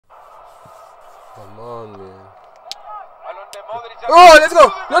Come on, man. Oh, let's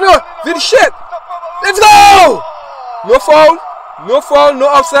go. No. Finish shit. Let's go. No foul. No foul. No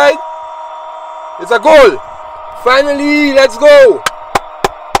offside. It's a goal. Finally, let's go.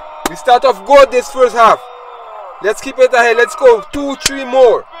 We start off good this first half. Let's keep it ahead. Let's go. 2-3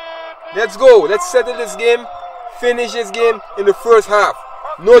 more. Let's go. Let's settle this game. Finish this game in the first half.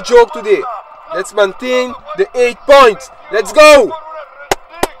 No joke today. Let's maintain the 8 points. Let's go.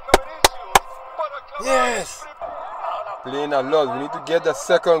 Yes. Playing a lot. We need to get the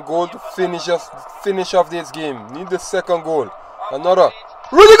second goal to finish off this game. Need the second goal. Another.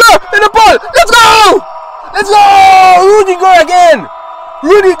 Rudiger in the ball. Let's go. Let's go. Rudiger again.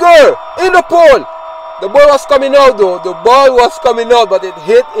 Rudiger in the pole. The ball was coming out though. The ball was coming out, but it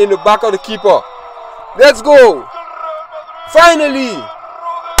hit in the back of the keeper. Let's go. Finally.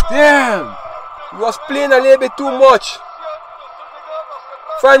 Damn. He was playing a little bit too much.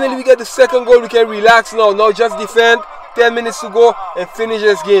 Finally, we get the second goal. We can relax now. Now just defend. 10 minutes to go and finish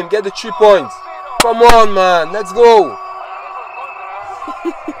this game. Get the 3 points. Come on, man. Let's go.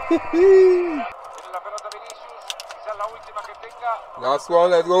 Last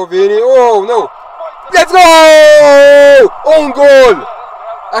one. Let's go, Vinny. Oh, no. Let's go. Own goal.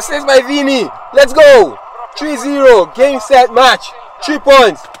 Assist by Vinny. Let's go. 3-0. Game, set, match. 3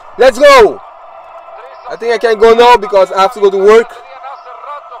 points. Let's go. I think I can go now because I have to go to work.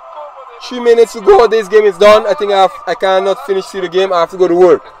 3 minutes to go. This game is done. I think I cannot finish the game. I have to go to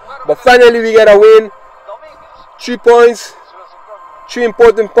work. But finally we get a win. 3 points. 3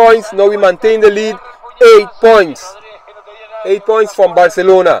 important points. Now we maintain the lead. 8 points. 8 points from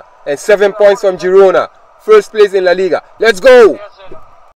Barcelona and 7 points from Girona. First place in La Liga. Let's go.